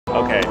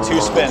Okay, 2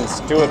 spins.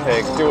 Do it,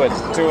 pig. Do it.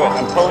 Do it.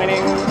 I'm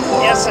pointing.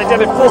 Yes, I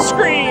did it full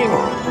screen.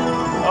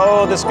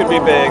 Oh, this could be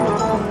big.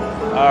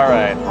 All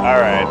right. All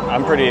right.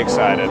 I'm pretty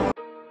excited.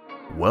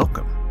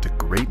 Welcome to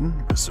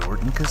Graton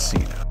Resort and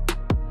Casino.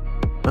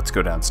 Let's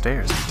go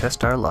downstairs and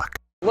test our luck.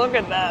 Look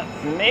at that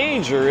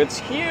major. It's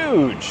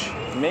huge.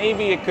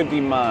 Maybe it could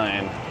be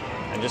mine.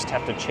 I just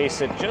have to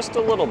chase it just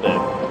a little bit.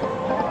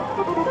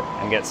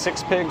 And get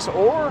 6 pigs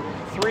or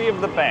 3 of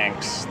the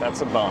banks.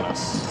 That's a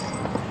bonus.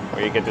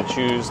 Where you get to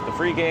choose the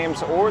free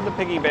games or the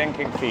Piggy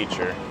Bankin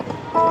feature.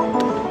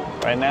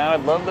 Right now,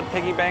 I'd love the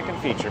Piggy Bankin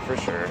feature for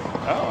sure.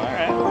 Oh, all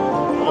right.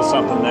 A little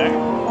something there.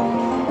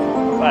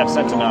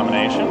 5-cent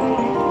denomination.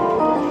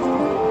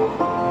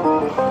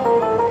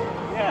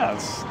 Yeah,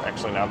 it's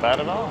actually not bad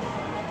at all.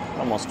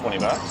 Almost 20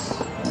 bucks.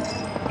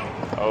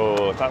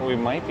 Oh, I thought we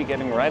might be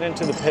getting right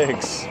into the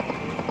pigs.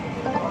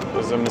 It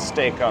was a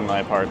mistake on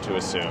my part to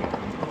assume.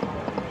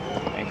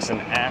 Makes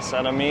an ass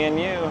out of me and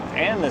you.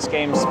 And this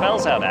game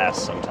spells out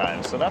ass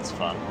sometimes, so that's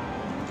fun.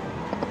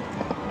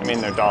 I mean,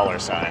 they're dollar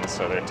signs,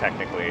 so they're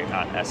technically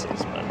not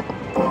S's, but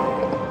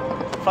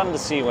fun to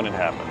see when it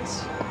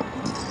happens.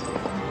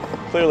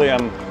 Clearly,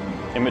 I'm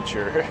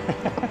immature.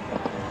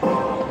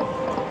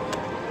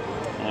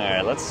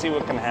 Alright, let's see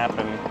what can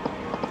happen.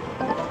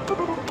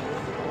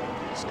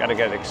 Just gotta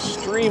get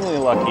extremely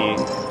lucky.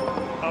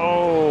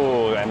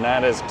 Oh, and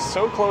that is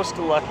so close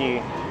to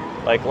lucky,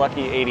 like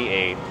lucky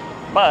 88.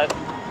 But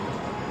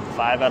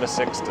 5 out of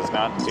 6 does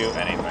not do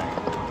anything.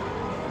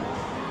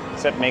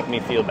 Except make me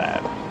feel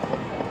bad.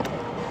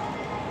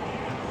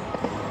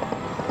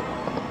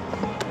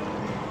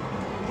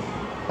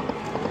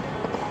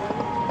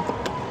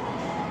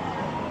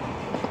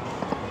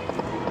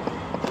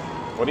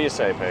 What do you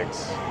say,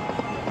 pigs?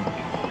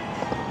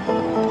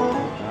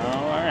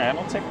 Oh, all right.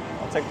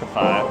 I'll take the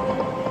 5.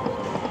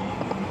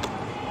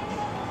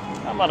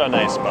 How about a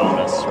nice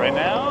bonus right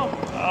now?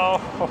 Oh,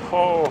 ho,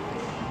 ho,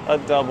 a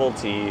double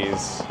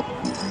tease.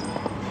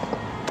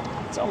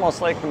 It's almost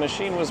like the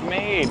machine was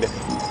made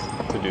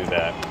to do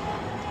that.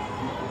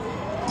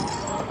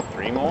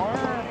 3 more?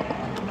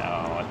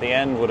 No, at the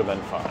end would have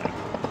been fine.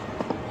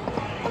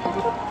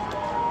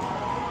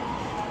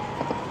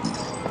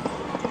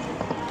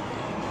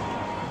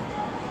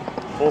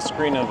 Full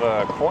screen of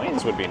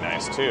coins would be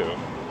nice too.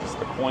 Because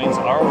the coins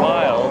are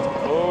wild.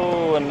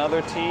 Oh,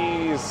 another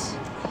tease.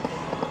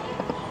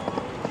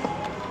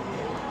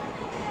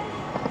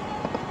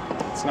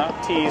 Let's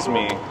not tease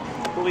me.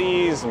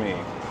 Please me.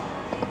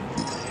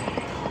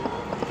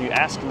 If you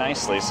ask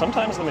nicely,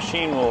 sometimes the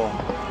machine will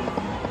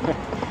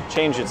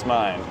change its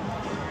mind.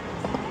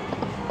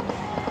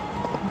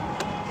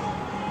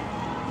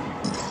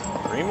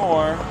 3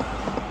 more.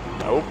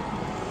 Nope.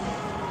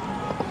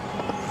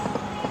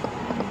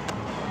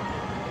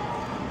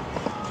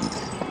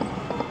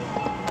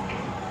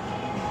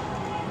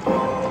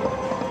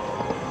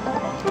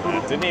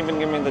 Didn't even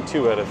give me the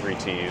 2 out of 3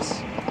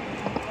 tees.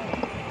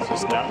 It's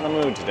just not in the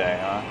mood today,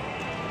 huh?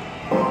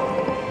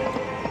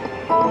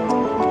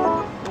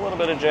 A little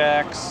bit of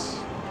jacks.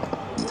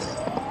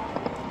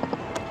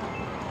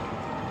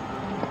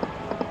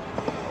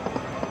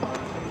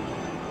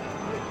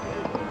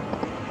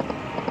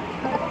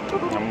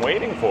 I'm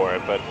waiting for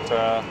it, but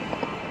I'm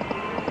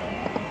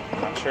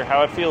not sure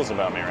how it feels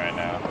about me right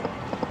now.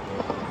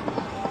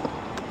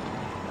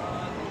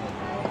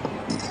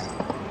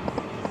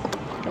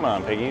 Come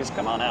on, piggies,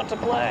 come on out to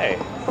play.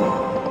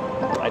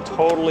 I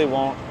totally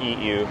won't eat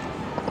you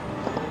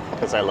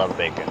because I love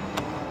bacon.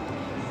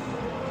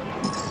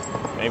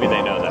 Maybe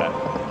they know that.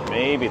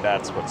 Maybe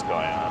that's what's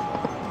going on.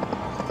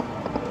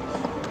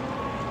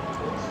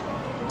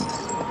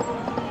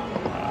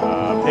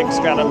 Pigs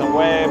got in the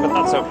way, but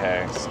that's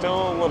okay.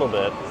 Still a little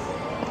bit.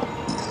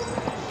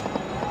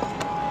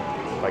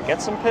 If I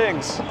get some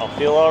pigs, I'll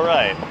feel all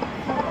right.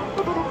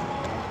 But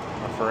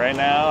for right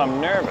now, I'm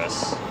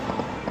nervous.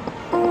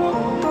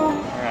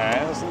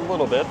 Alright, that's a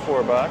little bit,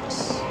 4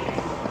 bucks.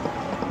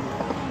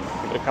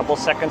 Give it a couple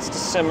seconds to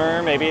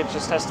simmer. Maybe it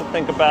just has to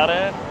think about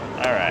it.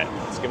 Alright,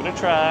 let's give it a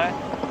try.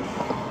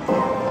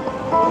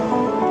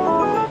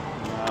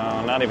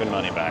 No, not even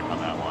money back on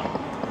that one.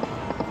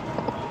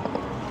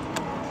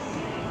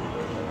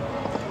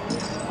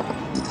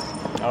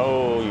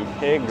 Oh, you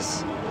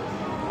pigs.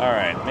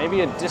 Alright, maybe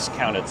a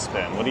discounted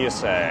spin. What do you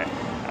say?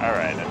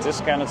 Alright, a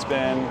discounted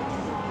spin.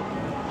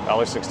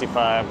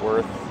 $1.65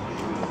 worth.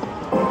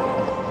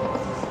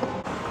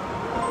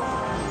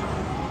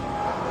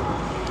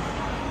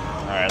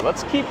 Alright,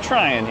 let's keep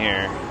trying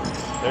here.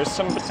 There's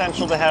some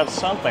potential to have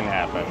something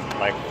happen,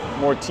 like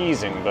more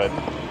teasing, but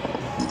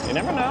you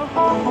never know.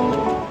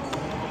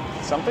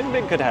 Something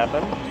big could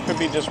happen. Could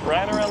be just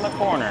right around the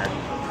corner.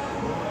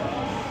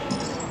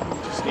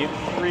 Just need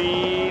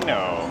 3,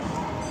 no.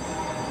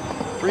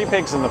 3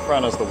 pigs in the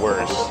front is the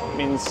worst. It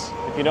means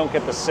if you don't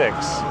get the 6,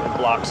 it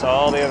blocks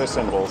all the other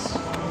symbols.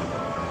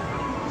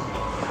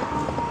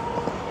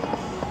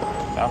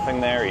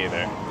 Nothing there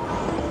either.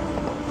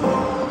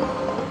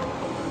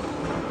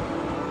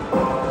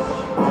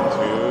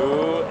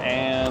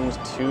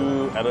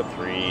 2 out of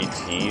 3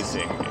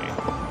 teasing me.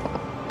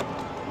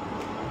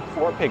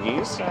 4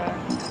 piggies.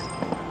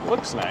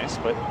 Looks nice,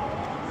 but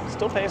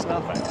still pays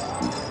nothing.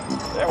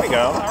 There we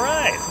go. All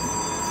right.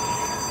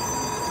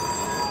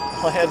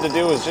 All I had to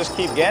do was just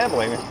keep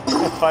gambling.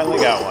 Finally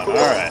got one. All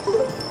right.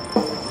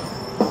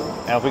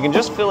 Now, if we can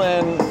just fill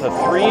in the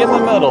 3 in the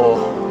middle,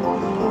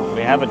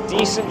 we have a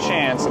decent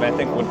chance, and I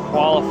think would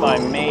qualify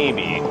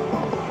maybe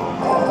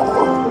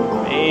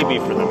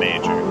for the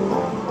major.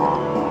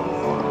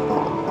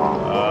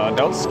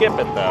 Don't skip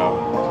it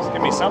though. Just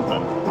give me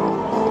something.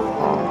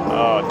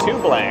 Oh, 2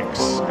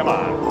 blanks. Come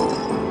on.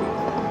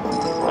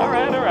 All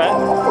right.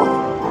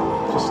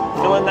 Just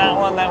fill in that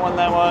one,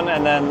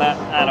 and then that.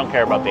 I don't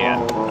care about the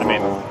end. I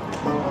mean,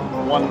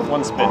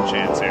 one spin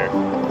chance here.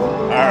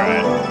 All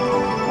right.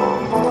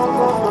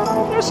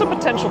 There's some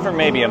potential for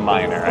maybe a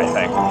minor, I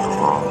think.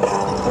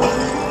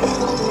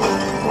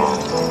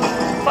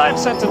 5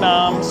 cent a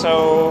nom,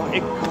 so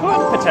it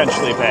could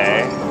potentially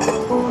pay.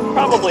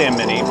 Probably a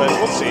mini, but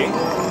we'll see.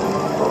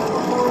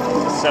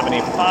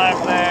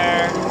 75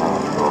 there.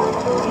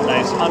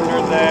 Nice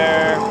 100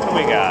 there. What do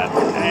we got?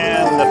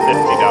 And the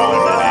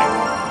 $50 mini.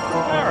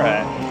 All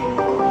right.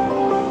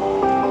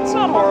 It's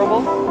not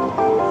horrible.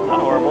 Not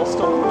horrible.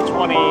 Still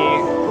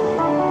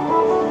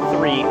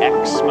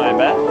 23x my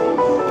bet.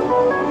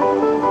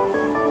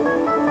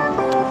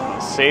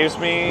 Saves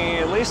me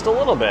at least a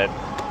little bit.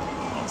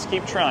 Let's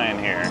keep trying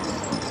here.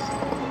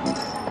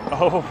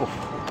 Oh,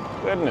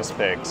 goodness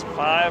pigs.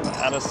 5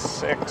 out of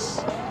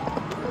 6.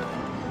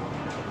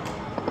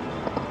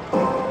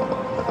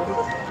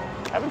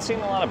 Haven't seen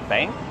a lot of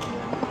bank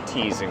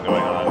teasing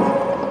going on.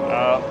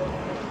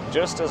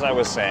 Just as I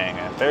was saying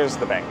it, there's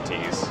the bank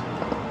tease.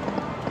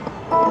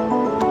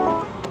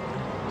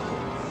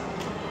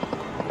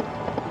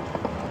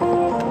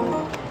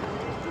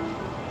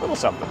 Little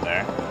something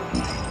there.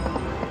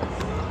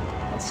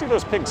 Let's see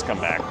those pigs come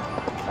back.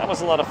 That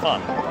was a lot of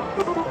fun.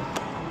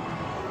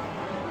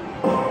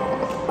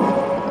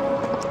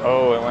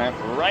 Oh, it went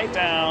right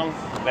down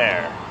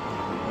there.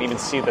 You can even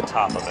see the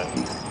top of it.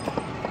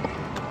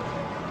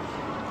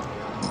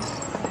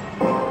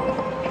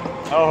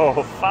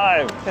 Oh,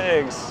 5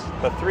 pigs.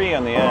 The 3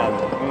 on the end.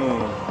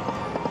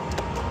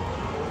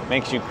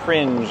 Makes you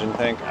cringe and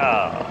think,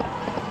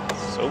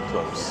 so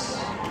close.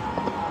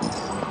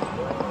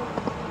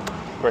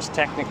 Of course,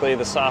 technically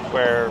the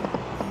software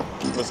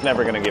was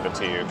never going to give it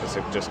to you because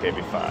it just gave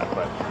you 5,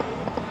 but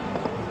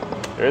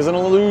there is an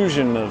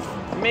illusion of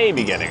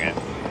maybe getting it.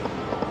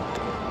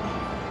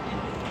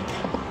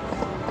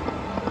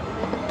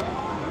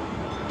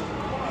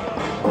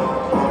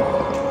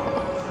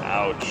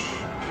 Ouch.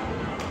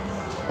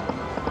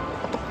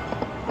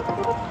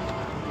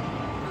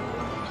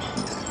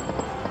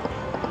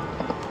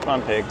 Come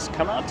on, pigs,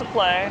 come out to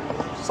play.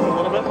 Just a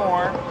little bit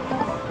more.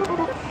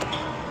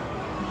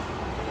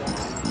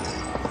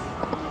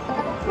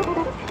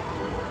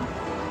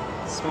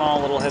 Small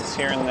little hits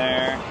here and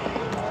there.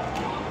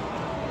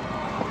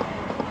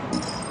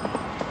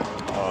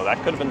 Oh,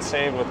 that could have been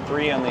saved with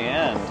 3 on the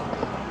end.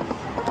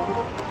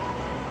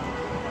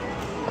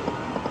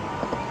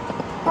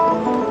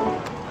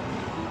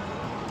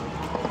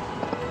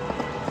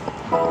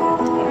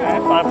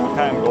 Alright, 5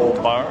 pecan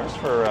gold bars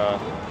for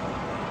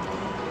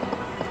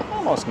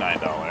almost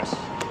 $9. It's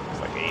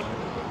like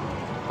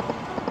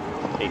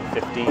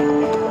 $8.50.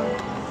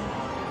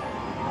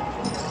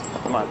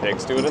 Come on,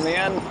 pigs, do it in the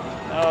end.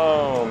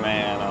 Oh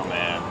man, oh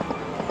man.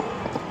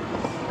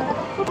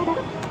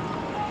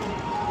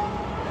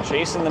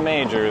 Chasing the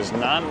major is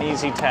not an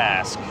easy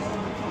task.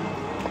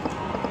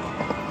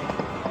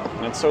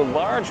 And it's so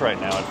large right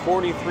now at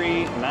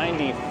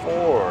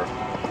 $43.94.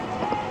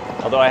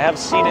 Although I have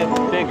seen it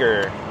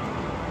bigger,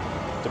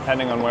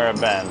 depending on where I've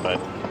been, but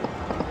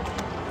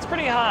it's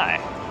pretty high.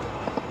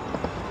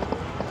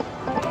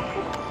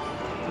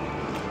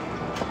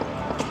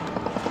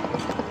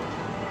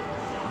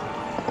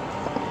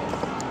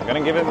 I'm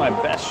gonna give it my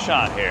best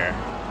shot here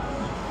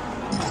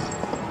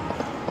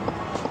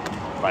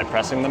by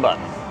pressing the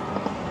button.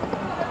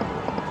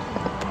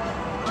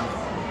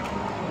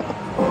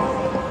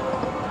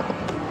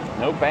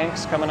 No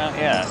banks coming out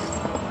yet.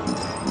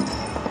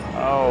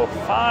 Oh,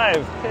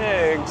 5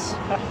 pigs.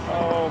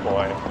 Oh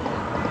boy.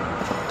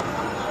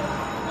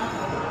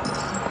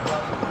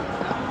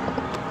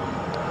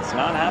 It's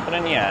not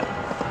happening yet.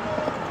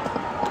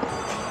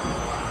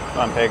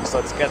 Come on, pigs,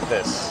 let's get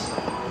this.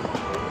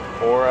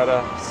 4 out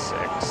of 6.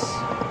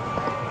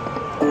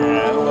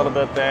 And a little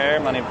bit there,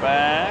 money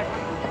back.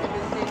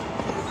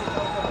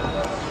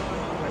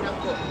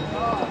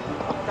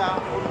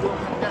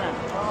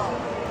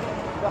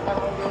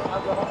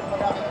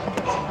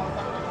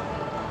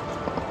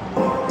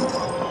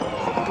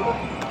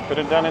 Could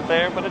have done it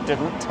there, but it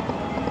didn't.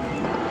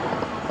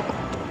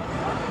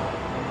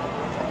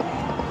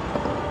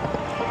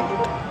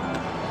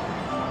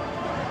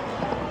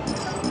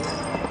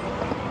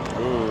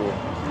 Ooh.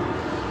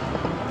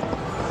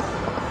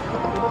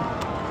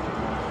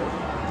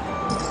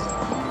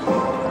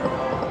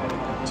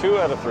 Two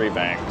out of 3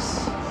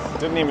 banks.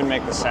 Didn't even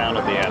make the sound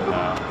at the end,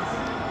 though.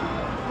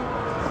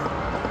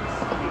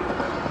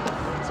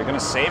 Is it gonna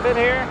save it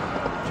here?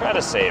 Try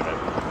to save it.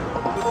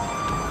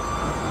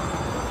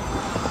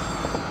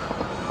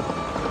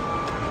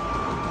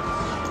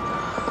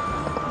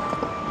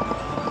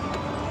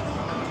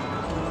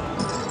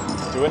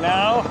 Do it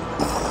now.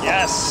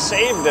 Yes,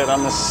 saved it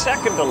on the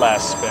second to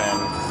last spin.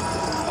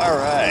 All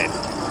right.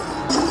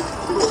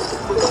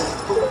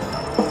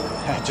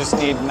 I just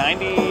need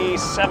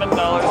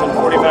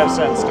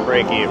 $97.45 to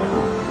break even.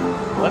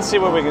 Let's see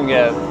what we can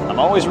get. I'm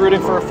always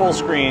rooting for a full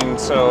screen,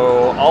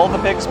 so all the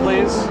pigs,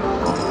 please.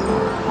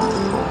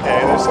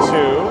 Okay, there's 2.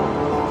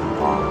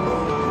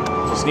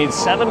 Just need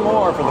 7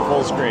 more for the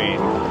full screen.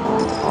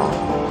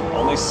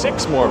 Only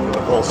 6 more for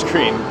the full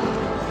screen.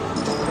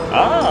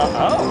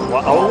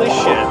 Well, holy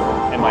shit.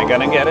 Am I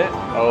gonna get it?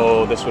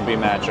 Oh, this would be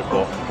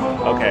magical.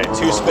 Okay,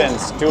 2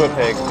 spins. Do it,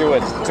 pig. Do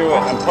it. Do it.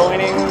 I'm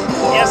pointing.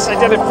 Yes, I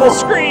did it. Full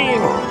screen.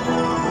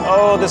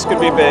 Oh, this could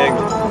be big.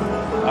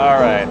 All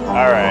right.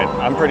 All right.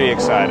 I'm pretty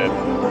excited.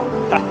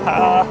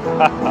 All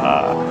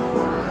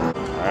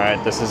right,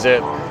 this is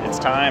it. It's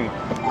time.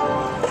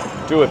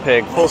 Do it,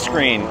 pig. Full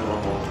screen.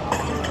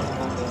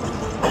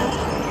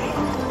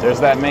 There's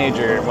that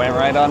major. It went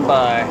right on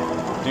by.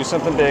 Do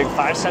something big.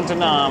 5 cent a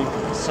nom.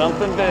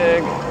 Something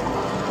big.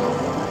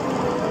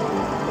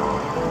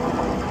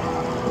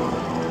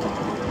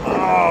 Oh,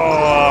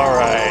 all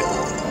right.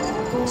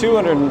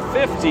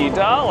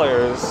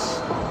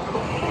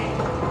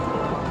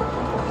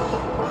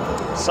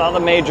 $250. Saw the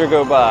major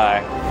go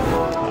by.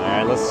 All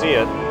right, let's see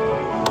it.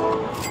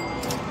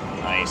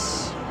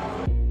 Nice.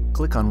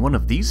 Click on one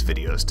of these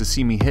videos to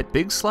see me hit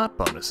big slot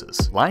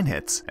bonuses, line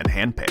hits, and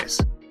hand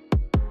pays.